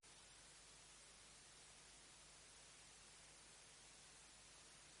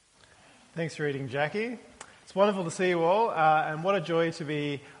Thanks for reading, Jackie. It's wonderful to see you all, and what a joy to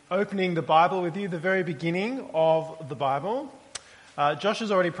be opening the Bible with you, the very beginning of the Bible. Josh has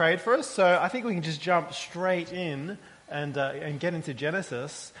already prayed for us, so I think we can just jump straight in and get into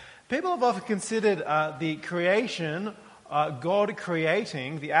Genesis. People have often considered the creation, God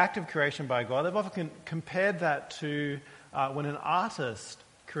creating, the act of creation by God. They've often compared that to when an artist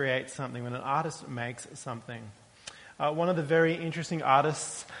creates something, when an artist makes something. One of the very interesting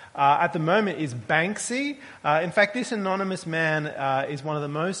artists at the moment is Bexley. In fact, this anonymous man is one of the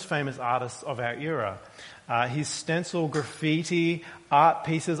most famous artists of our era. His stencil graffiti art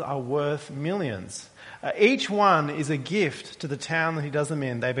pieces are worth millions. Each one is a gift to the town that he does them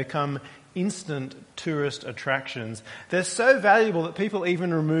in. They become instant tourist attractions. They're so valuable that people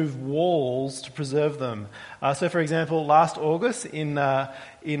even remove walls to preserve them. So, for example, last August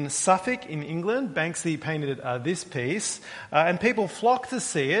in Suffolk, in England, Bexley painted this piece, and people flocked to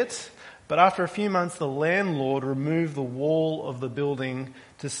see it. But after a few months, the landlord removed the wall of the building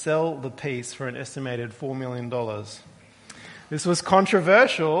to sell the piece for an estimated $4 million. This was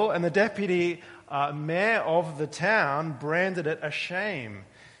controversial, and the deputy mayor of the town branded it a shame,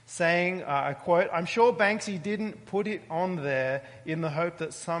 saying, I quote, "I'm sure Banksy didn't put it on there in the hope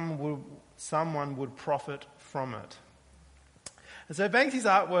that someone would profit from it." And so Banksy's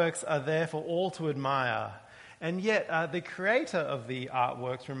artworks are there for all to admire, and yet the creator of the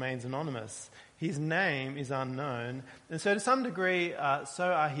artworks remains anonymous. His name is unknown, and so to some degree,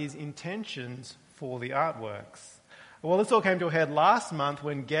 so are his intentions for the artworks. Well, this all came to a head last month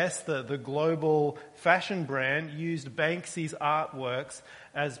when Guess, the global fashion brand, used Banksy's artworks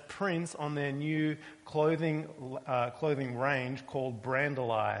as prints on their new clothing range called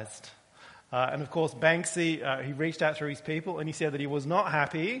Brandalized. And of course, Banksy, he reached out through his people and he said that he was not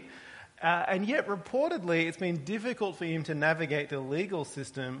happy. And yet, reportedly, it's been difficult for him to navigate the legal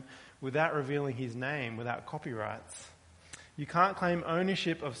system without revealing his name, without copyrights. You can't claim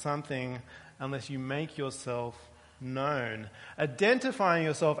ownership of something unless you make yourself known. Identifying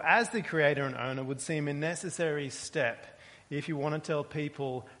yourself as the creator and owner would seem a necessary step if you want to tell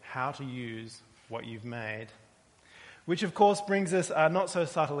people how to use what you've made. Which of course brings us not so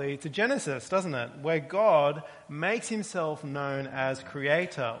subtly to Genesis, doesn't it? Where God makes himself known as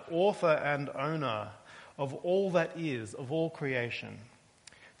creator, author and owner of all that is, of all creation.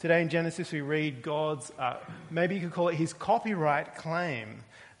 Today in Genesis we read God's, maybe you could call it his copyright claim.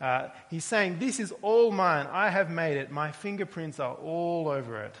 He's saying, "This is all mine. I have made it. My fingerprints are all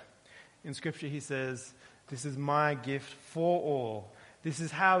over it." In Scripture he says, "This is my gift for all. This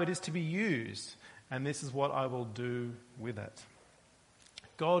is how it is to be used, and this is what I will do with it."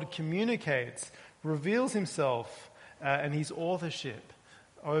 God communicates, reveals himself and his authorship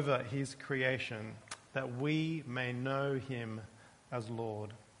over his creation, that we may know him as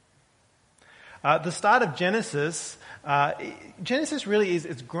Lord. The start of Genesis really is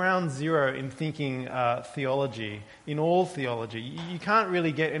its ground zero in thinking theology, in all theology. You can't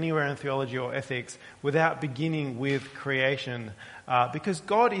really get anywhere in theology or ethics without beginning with creation, because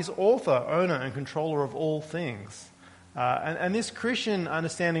God is author, owner, and controller of all things. And this Christian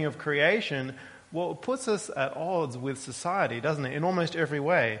understanding of creation, well, it puts us at odds with society, doesn't it, in almost every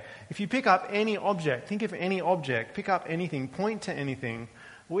way. If you pick up any object, think of any object, pick up anything, point to anything,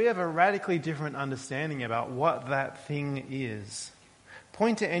 we have a radically different understanding about what that thing is.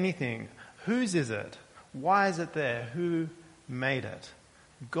 Point to anything. Whose is it? Why is it there? Who made it?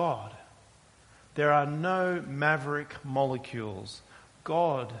 God. There are no maverick molecules.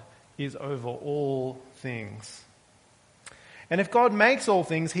 God is over all things. And if God makes all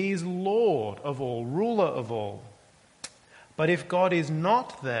things, he is Lord of all, ruler of all. But if God is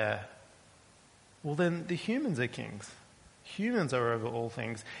not there, well then the humans are kings. Humans are over all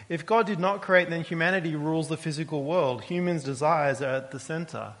things. If God did not create, then humanity rules the physical world. Humans' desires are at the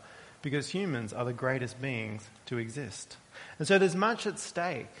center because humans are the greatest beings to exist. And so there's much at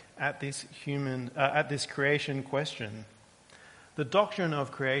stake at this creation question. The doctrine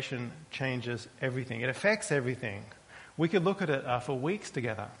of creation changes everything. It affects everything. We could look at it for weeks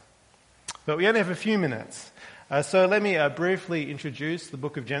together, but we only have a few minutes. So let me briefly introduce the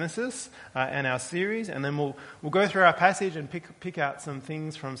book of Genesis and our series, and then we'll go through our passage and pick out some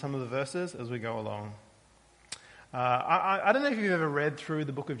things from some of the verses as we go along. I don't know if you've ever read through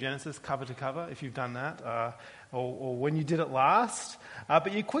the book of Genesis cover to cover, if you've done that, or when you did it last,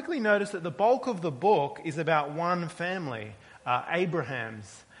 but you quickly notice that the bulk of the book is about one family,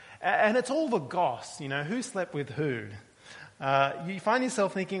 Abraham's, and it's all the goss, who slept with who. You find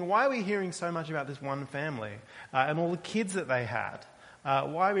yourself thinking, why are we hearing so much about this one family and all the kids that they had?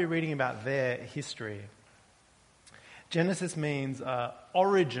 Why are we reading about their history? Genesis means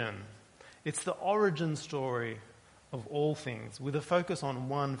origin. It's the origin story of all things, with a focus on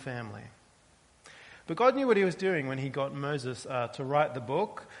one family. But God knew what he was doing when he got Moses to write the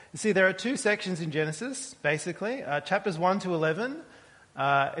book. You see, there are two sections in Genesis, basically. Chapters 1 to 11,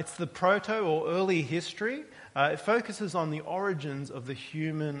 it's the proto or early history. It focuses on the origins of the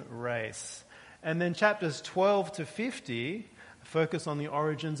human race. And then chapters 12 to 50 focus on the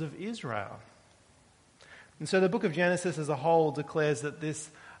origins of Israel. And so the book of Genesis as a whole declares that this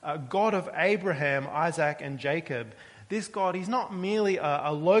God of Abraham, Isaac, and Jacob, this God, he's not merely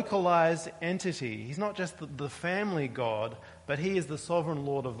a localized entity. He's not just the family God, but he is the sovereign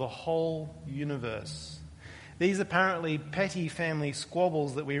Lord of the whole universe. These apparently petty family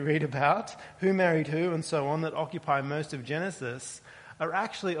squabbles that we read about, who married who and so on, that occupy most of Genesis, are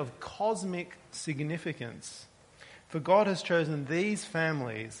actually of cosmic significance. For God has chosen these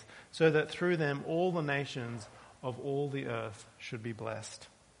families so that through them all the nations of all the earth should be blessed.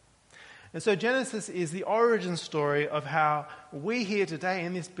 And so Genesis is the origin story of how we here today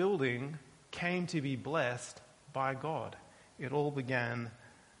in this building came to be blessed by God. It all began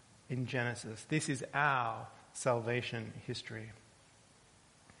in Genesis. This is our salvation history.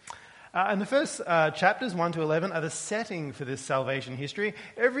 And the first chapters, 1 to 11, are the setting for this salvation history.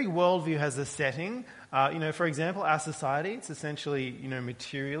 Every worldview has a setting. For example, our society, it's essentially,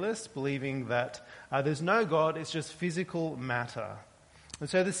 materialist, believing that there's no God, it's just physical matter. And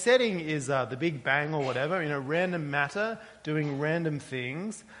so the setting is the Big Bang or whatever, random matter doing random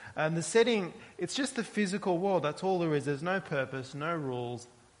things. And the setting, it's just the physical world. That's all there is. There's no purpose, no rules.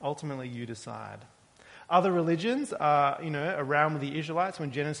 Ultimately, you decide. Other religions are, around with the Israelites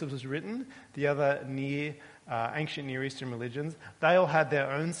when Genesis was written, the other ancient Near Eastern religions, they all had their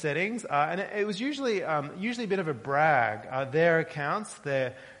own settings. And it was usually a bit of a brag. Their accounts,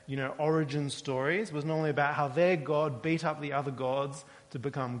 their, origin stories was normally about how their God beat up the other gods to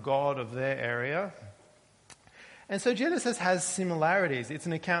become God of their area. And so Genesis has similarities. It's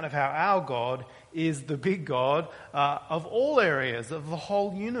an account of how our God is the big God of all areas of the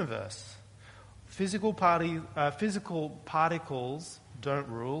whole universe. Physical particles don't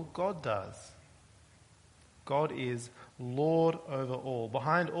rule, God does. God is Lord over all.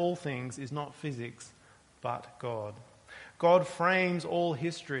 Behind all things is not physics, but God. God frames all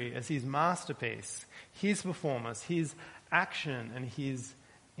history as his masterpiece, his performance, his action, and his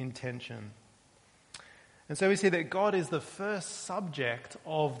intention. And so we see that God is the first subject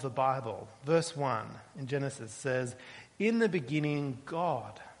of the Bible. Verse 1 in Genesis says, "In the beginning,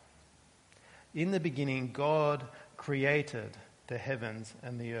 God." In the beginning, God created the heavens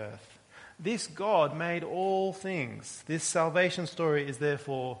and the earth. This God made all things. This salvation story is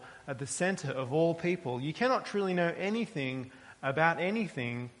therefore at the center of all people. You cannot truly know anything about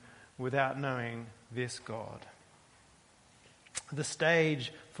anything without knowing this God. The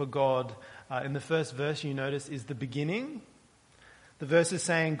stage for God in the first verse you notice is the beginning. The verse is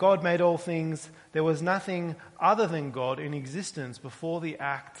saying God made all things. There was nothing other than God in existence before the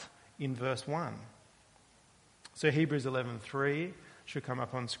act in verse 1. So Hebrews 11:3 should come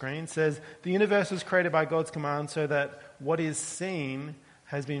up on screen, says, "The universe was created by God's command so that what is seen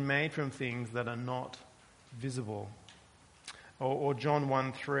has been made from things that are not visible." Or John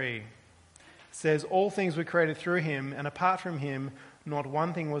 1:3 says, "All things were created through him, and apart from him, not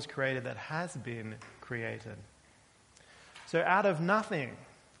one thing was created that has been created." So out of nothing,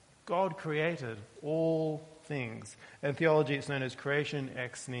 God created all things. In theology, it's known as creation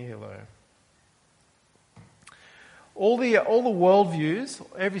ex nihilo. All the worldviews,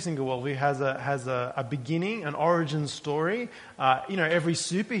 every single worldview has a beginning, an origin story. Every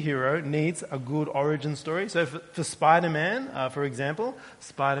superhero needs a good origin story. So for Spider-Man, for example,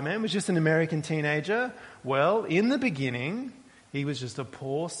 Spider-Man was just an American teenager. Well, in the beginning, he was just a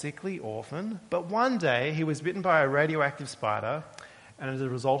poor, sickly orphan. But one day, he was bitten by a radioactive spider. And as a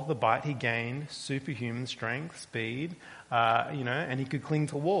result of the bite, he gained superhuman strength, speed, and he could cling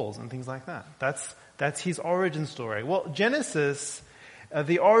to walls and things like that. That's his origin story. Well, Genesis,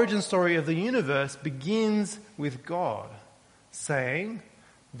 the origin story of the universe, begins with God saying,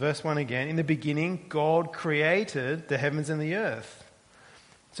 verse 1 again, "In the beginning, God created the heavens and the earth."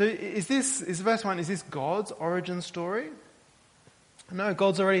 So is verse 1, is this God's origin story? No,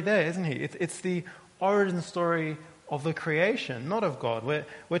 God's already there, isn't he? It's the origin story of the creation, not of God.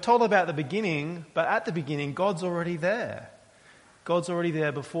 We're told about the beginning, but at the beginning, God's already there. God's already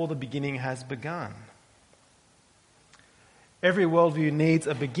there before the beginning has begun. Every worldview needs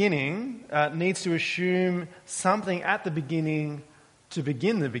a beginning, needs to assume something at the beginning to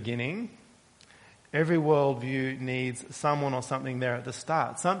begin the beginning. Every worldview needs someone or something there at the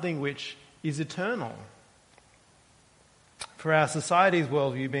start, something which is eternal. For our society's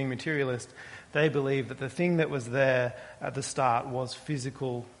worldview, being materialist, they believe that the thing that was there at the start was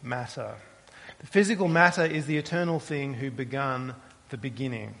physical matter. The physical matter is the eternal thing who begun the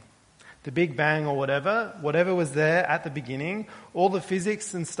beginning. The Big Bang or whatever was there at the beginning, all the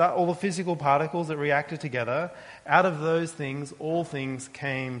physics and all the physical particles that reacted together, out of those things, all things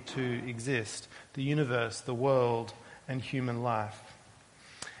came to exist. The universe, the world, and human life.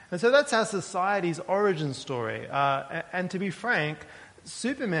 And so that's our society's origin story. And to be frank,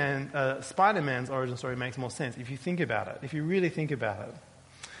 Spider-Man's origin story makes more sense if you think about it, if you really think about it.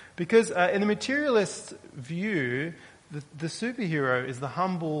 Because in the materialist view, the superhero is the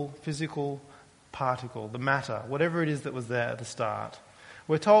humble physical particle, the matter, whatever it is that was there at the start.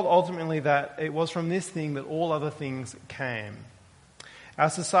 We're told ultimately that it was from this thing that all other things came. Our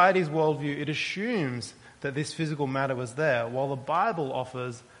society's worldview, it assumes that this physical matter was there, while the Bible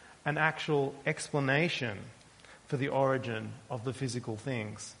offers an actual explanation for the origin of the physical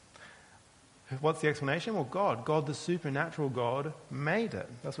things. What's the explanation? Well, God, the supernatural God, made it.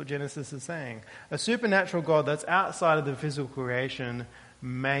 That's what Genesis is saying. A supernatural God that's outside of the physical creation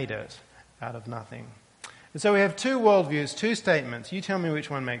made it out of nothing. And so we have two worldviews, two statements. You tell me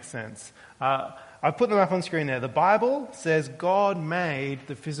which one makes sense. I've put them up on screen there. The Bible says God made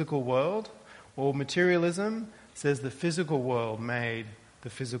the physical world, or materialism says the physical world made the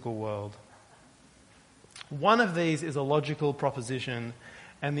physical world. One of these is a logical proposition,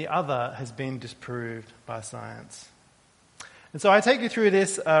 and the other has been disproved by science. And so I take you through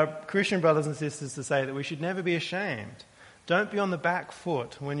this, Christian brothers and sisters, to say that we should never be ashamed. Don't be on the back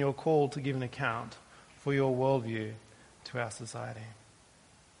foot when you're called to give an account for your worldview to our society.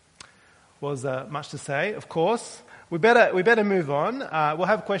 Was much to say, of course. We better move on. We'll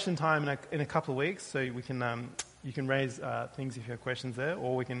have question time in a couple of weeks, so we can you can raise things if you have questions there,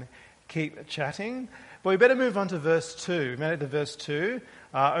 or we can keep chatting. But we better move on to verse 2. We made it to verse 2,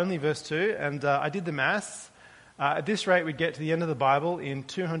 only verse 2, and I did the maths. At this rate, we'd get to the end of the Bible in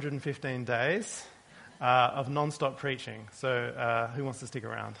 215 days of non-stop preaching. So who wants to stick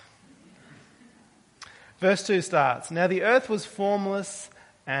around? Verse 2 starts, "Now the earth was formless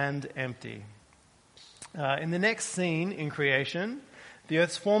and empty." In the next scene in creation, the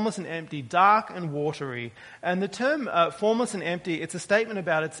earth's formless and empty, dark and watery. And the term formless and empty, it's a statement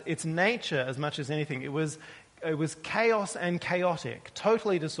about its nature as much as anything. It was chaos and chaotic,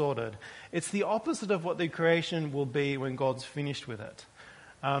 totally disordered. It's the opposite of what the creation will be when God's finished with it.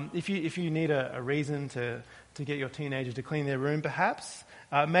 If you need a reason to get your teenager to clean their room, perhaps,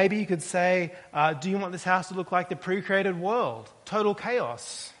 maybe you could say, do you want this house to look like the pre-created world? Total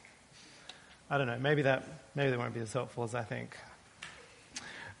chaos. I don't know, maybe that won't be as helpful as I think.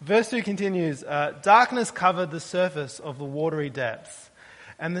 Verse 2 continues, "Darkness covered the surface of the watery depths,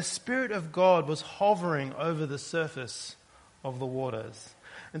 and the Spirit of God was hovering over the surface of the waters."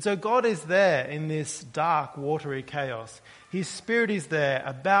 And so God is there in this dark, watery chaos. His Spirit is there,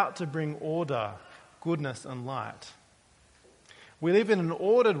 about to bring order, goodness, and light. We live in an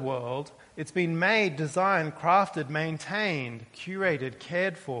ordered world. It's been made, designed, crafted, maintained, curated,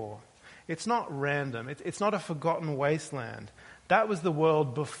 cared for. It's not random. It's not a forgotten wasteland. That was the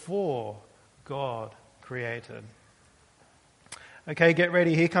world before God created. Okay, get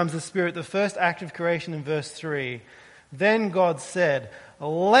ready. Here comes the Spirit. The first act of creation in verse 3. "Then God said,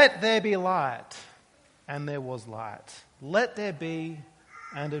 'Let there be light,' and there was light. Let there be,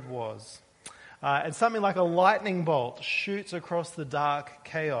 and it was." And something like a lightning bolt shoots across the dark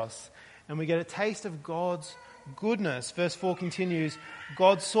chaos, and we get a taste of God's goodness. Verse 4 continues,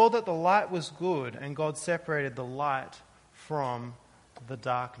 "God saw that the light was good, and God separated the light from the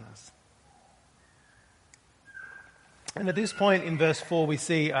darkness." And at this point in verse 4, we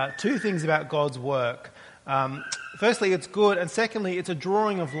see two things about God's work. Firstly, it's good, and secondly, it's a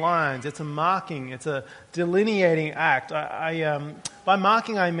drawing of lines. It's a marking. It's a delineating act. By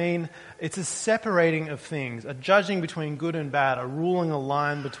marking, I mean it's a separating of things, a judging between good and bad, a ruling a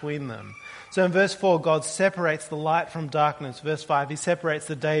line between them. So in verse 4, God separates the light from darkness. Verse 5, he separates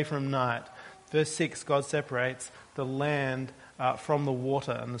the day from night. Verse 6, God separates the land from the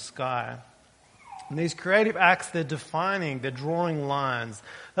water and the sky. And these creative acts, they're defining, they're drawing lines.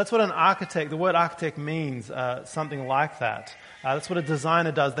 That's what the word architect means, something like that. That's what a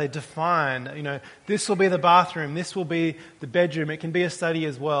designer does. They define, this will be the bathroom, this will be the bedroom. It can be a study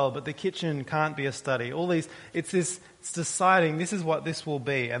as well, but the kitchen can't be a study. All these, it's deciding this is what this will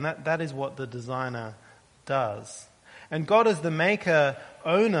be, and that is what the designer does. And God, as the maker,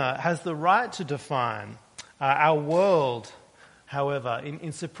 owner, has the right to define. Our world, however,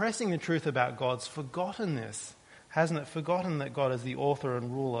 in suppressing the truth about God's forgotten this. hasn't it? Forgotten that God is the author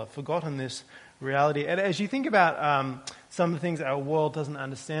and ruler, forgotten this reality. And as you think about some of the things our world doesn't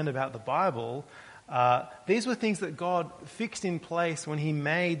understand about the Bible, these were things that God fixed in place when he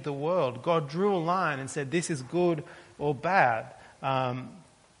made the world. God drew a line and said, this is good or bad.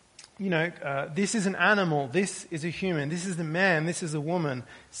 This is an animal, this is a human, this is a man, this is a woman.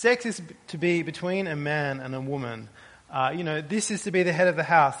 Sex is to be between a man and a woman. This is to be the head of the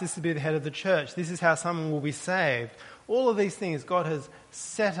house, this is to be the head of the church, this is how someone will be saved. All of these things God has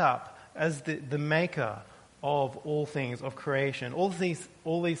set up as the maker of all things, of creation. All these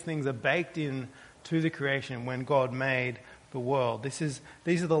things are baked in to the creation when God made the world. These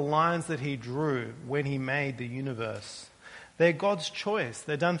are the lines that he drew when he made the universe. They're God's choice.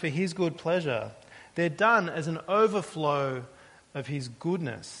 They're done for his good pleasure. They're done as an overflow of his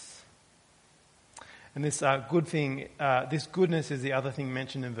goodness. And this this goodness is the other thing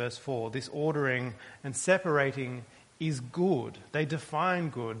mentioned in verse 4. This ordering and separating is good. They define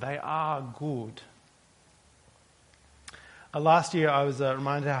good. They are good. Last year I was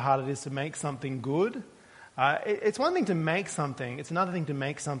reminded how hard it is to make something good. It's one thing to make something. It's another thing to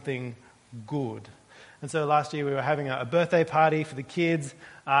make something good. And so last year we were having a birthday party for the kids.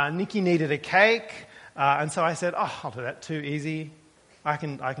 Nikki needed a cake. And so I said, I'll do that. Too easy. I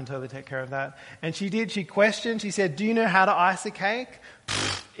can totally take care of that. And she did. She questioned. She said, do you know how to ice a cake?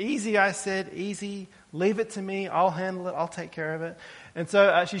 Easy, I said. Easy. Leave it to me. I'll handle it. I'll take care of it. And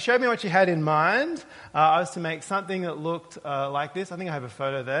so she showed me what she had in mind. I was to make something that looked like this. I think I have a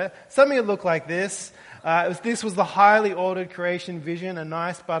photo there. Something that looked like this. This was the highly ordered creation vision, a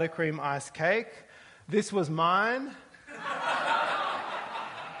nice buttercream iced cake. This was mine.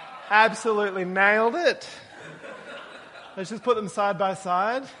 Absolutely nailed it. Let's just put them side by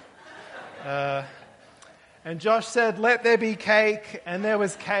side. And Josh said, let there be cake, and there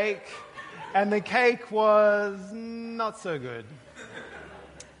was cake, and the cake was not so good.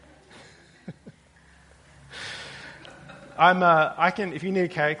 If you need a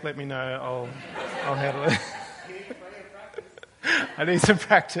cake, let me know. I'll handle it. I need some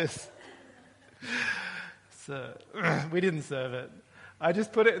practice. So we didn't serve it. I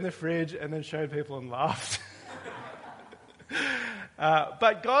just put it in the fridge and then showed people and laughed.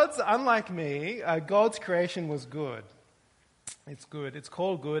 But unlike me, God's creation was good. It's good. It's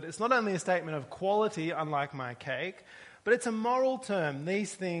called good. It's not only a statement of quality, unlike my cake, but it's a moral term.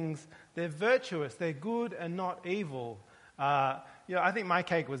 These things, they're virtuous. They're good and not evil. I think my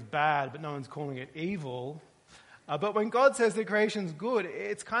cake was bad, but no one's calling it evil. But when God says the creation's good,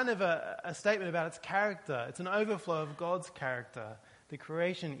 it's kind of a statement about its character. It's an overflow of God's character. The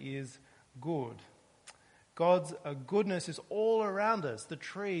creation is good. God's goodness is all around us. The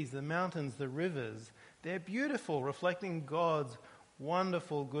trees, the mountains, the rivers. They're beautiful, reflecting God's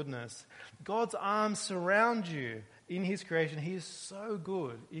wonderful goodness. God's arms surround you in his creation. He is so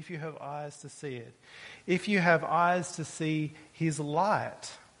good if you have eyes to see it. If you have eyes to see his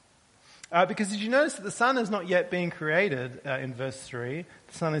light. Because did you notice that the sun has not yet been created in verse 3?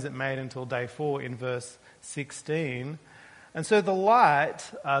 The sun isn't made until day 4 in verse 16. And so the light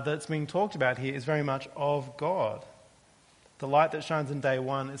that's being talked about here is very much of God. The light that shines in day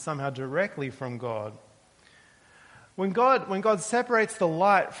 1 is somehow directly from God. When God separates the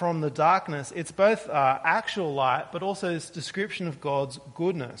light from the darkness, it's both actual light, but also this description of God's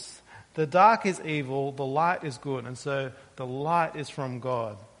goodness. The dark is evil, the light is good, and so the light is from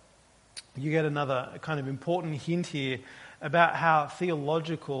God. You get another kind of important hint here about how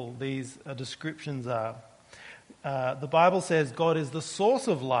theological these descriptions are. The Bible says God is the source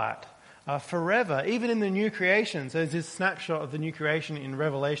of light forever, even in the new creation. So there's this snapshot of the new creation in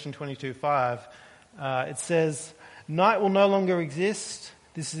Revelation 22:5. It says, night will no longer exist.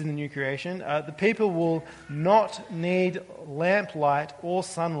 This is in the new creation. The people will not need lamplight or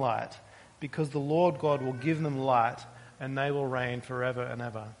sunlight because the Lord God will give them light and they will reign forever and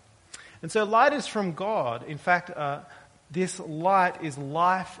ever. And so light is from God. In fact, this light is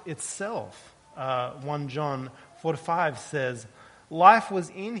life itself. 1 John 4:5 says, life was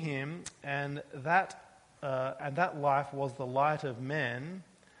in him, and that life was the light of men.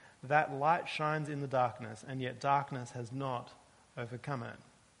 That light shines in the darkness, and yet darkness has not overcome it.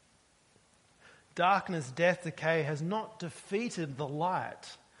 Darkness, death, decay has not defeated the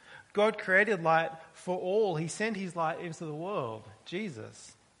light. God created light for all. He sent his light into the world,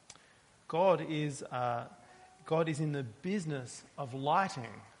 Jesus. God is in the business of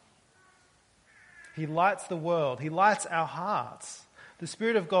lighting. He lights the world. He lights our hearts. The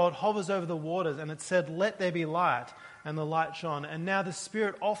Spirit of God hovers over the waters, and it said, let there be light, and the light shone. And now the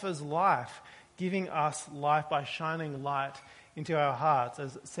Spirit offers life, giving us life by shining light into our hearts,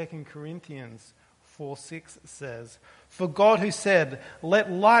 as 2 Corinthians 4:6 says, "For God who said,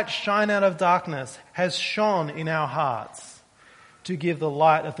 'Let light shine out of darkness,' has shone in our hearts to give the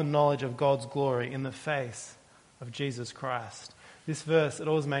light of the knowledge of God's glory in the face of Jesus Christ." This verse, it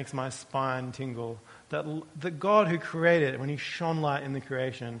always makes my spine tingle, that the God who created, when he shone light in the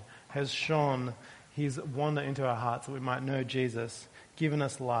creation, has shone his wonder into our hearts that we might know Jesus, given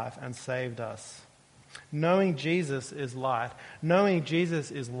us life and saved us. Knowing Jesus is light. Knowing Jesus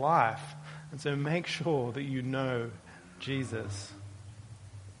is life. And so make sure that you know Jesus.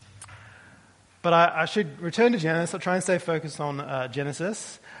 But I should return to Genesis. I'll try and stay focused on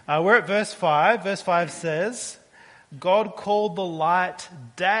Genesis. We're at verse 5. Verse 5 says, "God called the light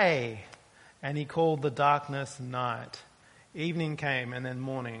day, and he called the darkness night. Evening came, and then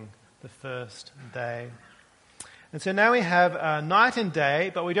morning, the first day." And so now we have night and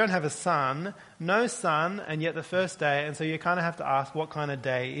day, but we don't have a sun. No sun, and yet the first day. And so you kind of have to ask, what kind of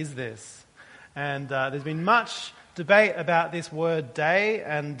day is this? And there's been much debate about this word day.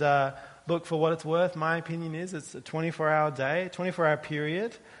 And look, for what it's worth, my opinion is it's a 24-hour day, 24-hour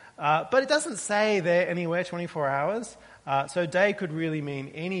period. But it doesn't say there anywhere 24 hours. So day could really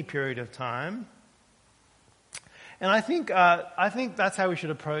mean any period of time. And I think that's how we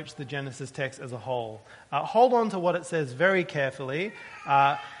should approach the Genesis text as a whole. Hold on to what it says very carefully,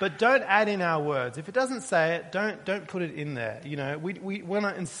 but don't add in our words. If it doesn't say it, don't put it in there. You know, we want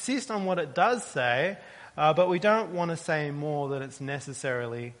to insist on what it does say, but we don't want to say more than it's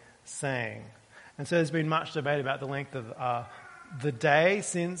necessarily saying. And so there's been much debate about the length of the day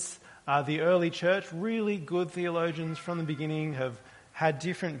since the early church. Really good theologians from the beginning have had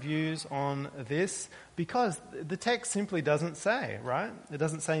different views on this because the text simply doesn't say, right? It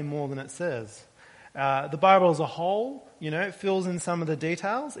doesn't say more than it says. The Bible as a whole, fills in some of the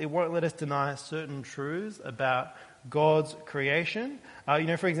details. It won't let us deny certain truths about God's creation.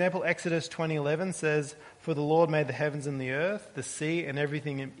 For example, Exodus 20:11 says, "For the Lord made the heavens and the earth, the sea and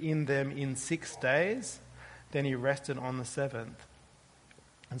everything in them in 6 days. Then he rested on the 7th."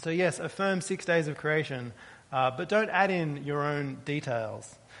 And so yes, affirm 6 days of creation, but don't add in your own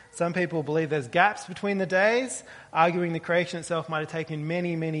details. Some people believe there's gaps between the days, arguing the creation itself might have taken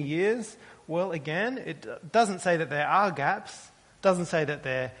many, many years. Well, again, it doesn't say that there are gaps, doesn't say that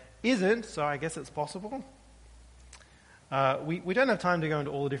there isn't, so I guess it's possible. We don't have time to go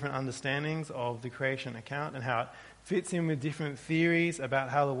into all the different understandings of the creation account and how it fits in with different theories about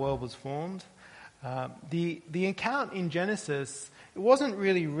how the world was formed. The account in Genesis, it wasn't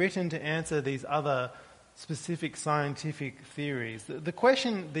really written to answer these other specific scientific theories. The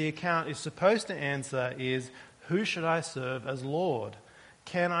question the account is supposed to answer is, who should I serve as Lord?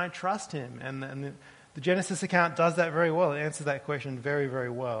 Can I trust him? And the Genesis account does that very well. It answers that question very, very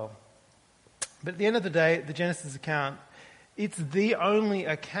well. But at the end of the day, the Genesis account, it's the only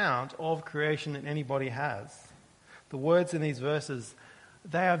account of creation that anybody has. The words in these verses,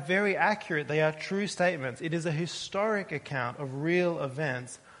 they are very accurate. They are true statements. It is a historic account of real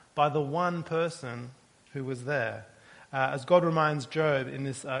events by the one person who was there. As God reminds Job in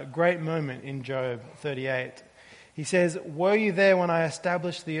this great moment in Job 38, he says, "Were you there when I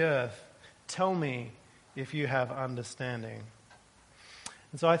established the earth? Tell me if you have understanding."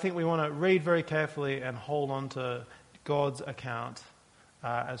 And so I think we want to read very carefully and hold on to God's account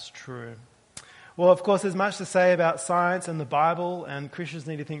as true. Well, of course, there's much to say about science and the Bible, and Christians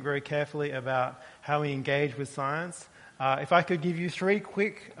need to think very carefully about how we engage with science. If I could give you 3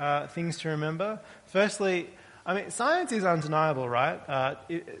 quick things to remember. Firstly, science is undeniable, right?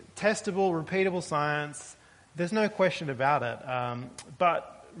 Testable, repeatable science, there's no question about it.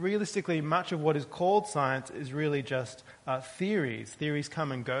 But realistically, much of what is called science is really just theories. Theories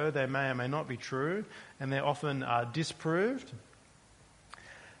come and go. They may or may not be true, and they're often disproved.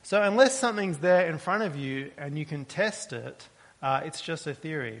 So unless something's there in front of you and you can test it, it's just a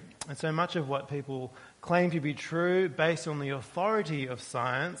theory. And so much of what people claim to be true based on the authority of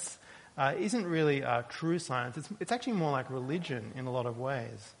science isn't really true science. It's actually more like religion in a lot of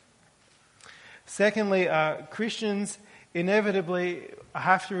ways. Secondly, Christians inevitably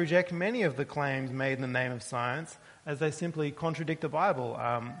have to reject many of the claims made in the name of science as they simply contradict the Bible.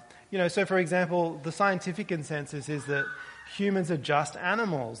 So for example, the scientific consensus is that humans are just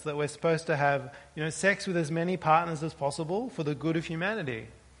animals, that we're supposed to have, sex with as many partners as possible for the good of humanity.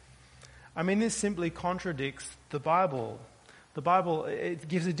 This simply contradicts the Bible. The Bible, it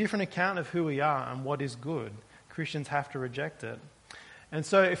gives a different account of who we are and what is good. Christians have to reject it. And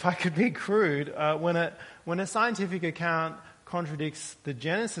so if I could be crude, when a scientific account contradicts the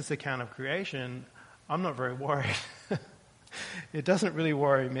Genesis account of creation, I'm not very worried. It doesn't really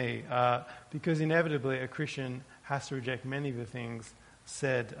worry me, because inevitably a Christian has to reject many of the things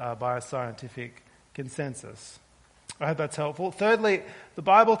said by a scientific consensus. I hope that's helpful. Thirdly, the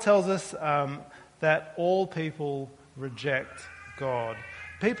Bible tells us that all people reject God.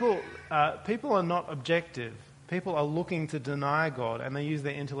 People are not objective. People are looking to deny God, and they use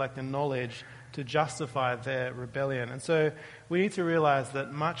their intellect and knowledge to justify their rebellion. And so we need to realize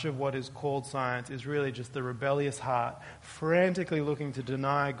that much of what is called science is really just the rebellious heart, frantically looking to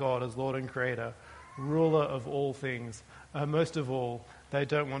deny God as Lord and Creator, ruler of all things. Most of all, they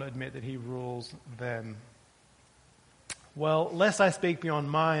don't want to admit that He rules them. Well, lest I speak beyond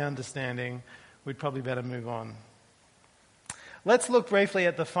my understanding, we'd probably better move on. Let's look briefly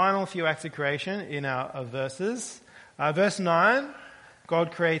at the final few acts of creation in our verses. Verse 9,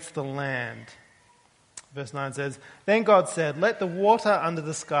 God creates the land. Verse 9 says, "Then God said, 'Let the water under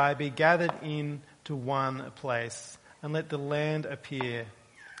the sky be gathered into one place, and let the land appear.'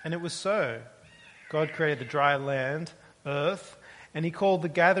 And it was so. God created the dry land, earth, and He called the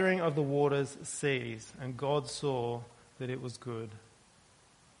gathering of the waters seas. And God saw that it was good."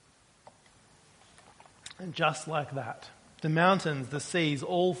 And just like that, the mountains, the seas,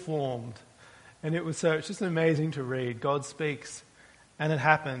 all formed. And it was so, it's just amazing to read. God speaks, and it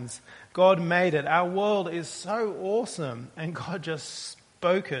happens. God made it. Our world is so awesome, and God just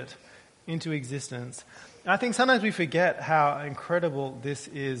spoke it into existence. I think sometimes we forget how incredible this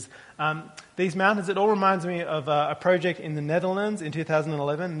is. These mountains, it all reminds me of a project in the Netherlands in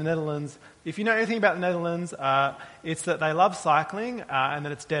 2011. The Netherlands, if you know anything about the Netherlands, it's that they love cycling and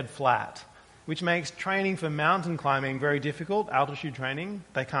that it's dead flat, which makes training for mountain climbing very difficult, altitude training.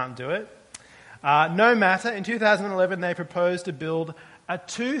 They can't do it. No matter, in 2011 they proposed to build a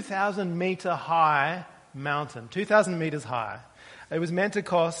 2,000 metre high mountain, 2,000 metres high. It was meant to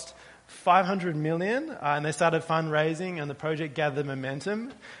cost 500 million, and they started fundraising and the project gathered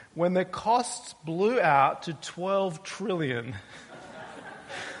momentum when the costs blew out to 12 trillion.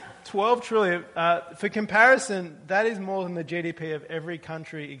 12 trillion. For comparison, that is more than the GDP of every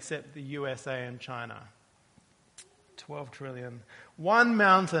country except the USA and China. 12 trillion. One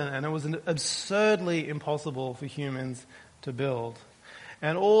mountain, and it was absurdly impossible for humans to build.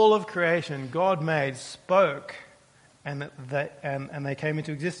 And all of creation, God made, spoke, and they came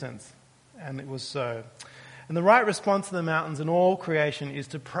into existence. And it was so. And the right response to the mountains and all creation is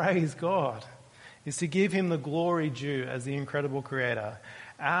to praise God, is to give Him the glory due as the incredible Creator.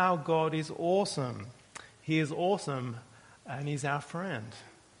 Our God is awesome. He is awesome, and He's our friend.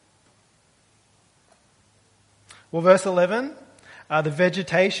 Well, verse 11, the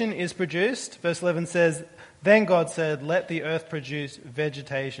vegetation is produced. Verse 11 says, "Then God said, 'Let the earth produce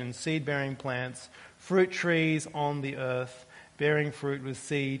vegetation, seed-bearing plants, fruit trees on the earth, bearing fruit with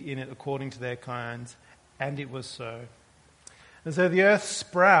seed in it according to their kinds.' And it was so." And so the earth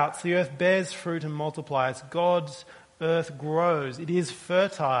sprouts, the earth bears fruit and multiplies. God's earth grows. It is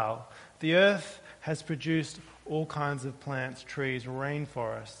fertile. The earth has produced all kinds of plants, trees,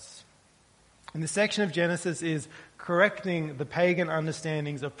 rainforests. And this section of Genesis is correcting the pagan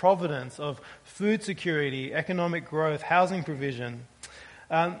understandings of providence, of food security, economic growth, housing provision.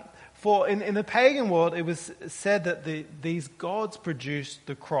 For in the pagan world, it was said that these gods produced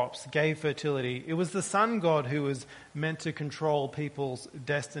the crops, gave fertility. It was the sun god who was meant to control people's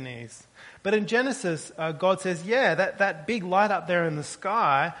destinies. But in Genesis, God says, yeah, that big light up there in the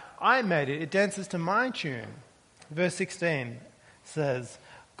sky, I made it. It dances to my tune. Verse 16 says,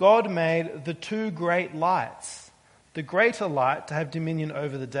 "God made the two great lights, the greater light to have dominion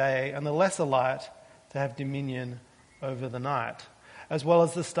over the day, and the lesser light to have dominion over the night, as well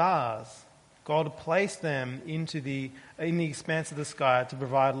as the stars. God placed them in the expanse of the sky to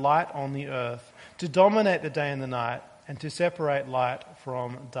provide light on the earth, to dominate the day and the night, and to separate light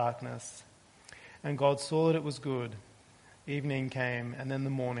from darkness. And God saw that it was good. Evening came, and then the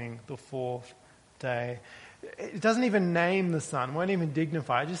morning, the fourth day." It doesn't even name the sun, won't even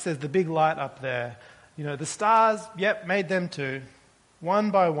dignify. It just says the big light up there. You know, the stars, yep, made them too.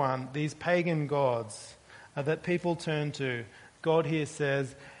 One by one, these pagan gods that people turn to. God here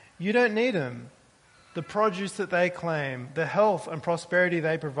says, you don't need them. The produce that they claim, the health and prosperity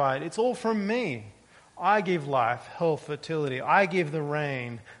they provide, it's all from me. I give life, health, fertility. I give the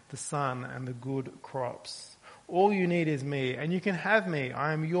rain, the sun, and the good crops. All you need is me, and you can have me.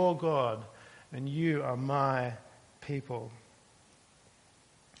 I am your God, and you are my people.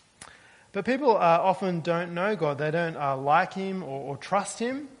 But people often don't know God. They don't like Him or trust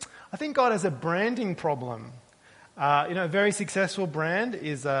Him. I think God has a branding problem. A very successful brand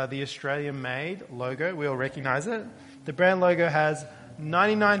is the Australian-made logo. We all recognize it. The brand logo has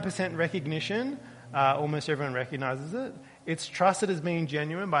 99% recognition. Almost everyone recognizes it. It's trusted as being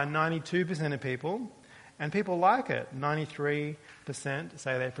genuine by 92% of people, and people like it. 93%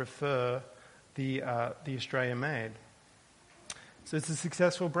 say they prefer the Australia made. So it's a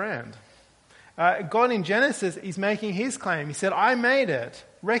successful brand. God in Genesis is making his claim. He said, I made it.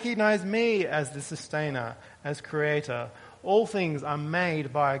 Recognize me as the sustainer, as creator. All things are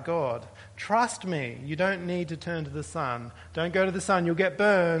made by God. Trust me. You don't need to turn to the sun. Don't go to the sun. You'll get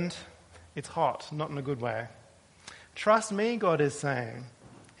burned. It's hot, not in a good way. Trust me, God is saying.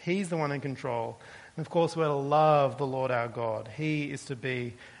 He's the one in control. And of course, we're to love the Lord our God. He is to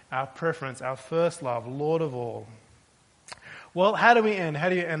be our preference, our first love, Lord of all. Well, how do we end? How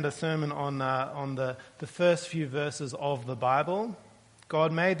do you end a sermon on the first few verses of the Bible?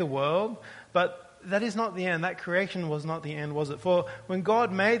 God made the world, but that is not the end. That creation was not the end, was it? For when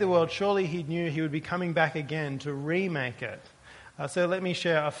God made the world, surely he knew he would be coming back again to remake it. So let me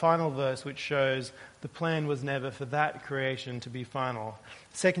share a final verse which shows the plan was never for that creation to be final.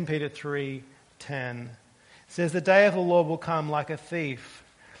 2 Peter 3:10 says, the day of the Lord will come like a thief.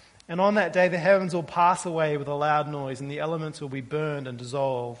 And on that day the heavens will pass away with a loud noise and the elements will be burned and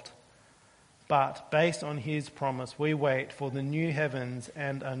dissolved. But based on his promise, we wait for the new heavens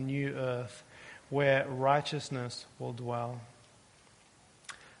and a new earth where righteousness will dwell.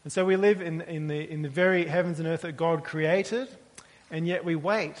 And so we live in the very heavens and earth that God created, and yet we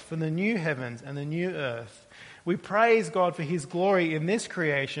wait for the new heavens and the new earth. We praise God for his glory in this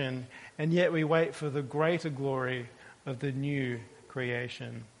creation, and yet we wait for the greater glory of the new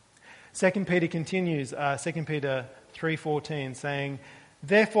creation. 2 Peter continues, 2 Peter 3:14, saying,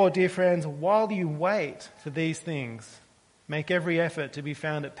 therefore, dear friends, while you wait for these things, make every effort to be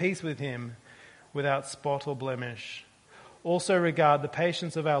found at peace with him without spot or blemish. Also regard the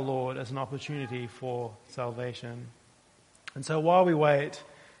patience of our Lord as an opportunity for salvation. And so while we wait,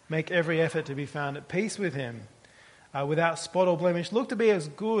 make every effort to be found at peace with him without spot or blemish. Look to be as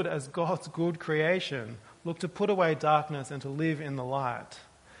good as God's good creation. Look to put away darkness and to live in the light.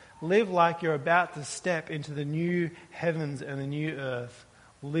 Live like you're about to step into the new heavens and the new earth,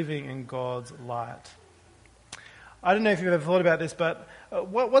 living in God's light. I don't know if you've ever thought about this, but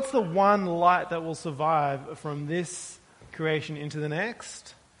what's the one light that will survive from this creation into the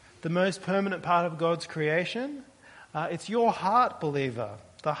next? The most permanent part of God's creation? It's your heart, believer.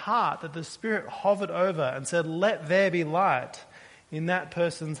 The heart that the Spirit hovered over and said, let there be light in that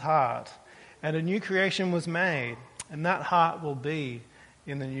person's heart. And a new creation was made, and that heart will be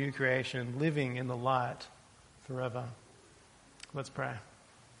in the new creation, living in the light forever. Let's pray.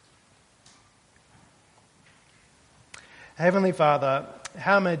 Heavenly Father,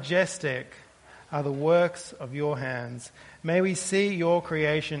 how majestic are the works of your hands. May we see your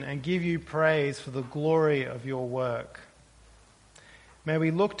creation and give you praise for the glory of your work. May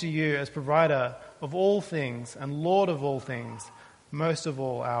we look to you as provider of all things and Lord of all things, most of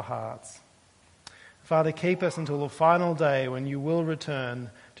all our hearts. Father, keep us until the final day when you will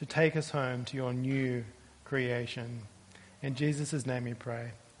return to take us home to your new creation. In Jesus' name we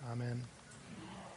pray. Amen.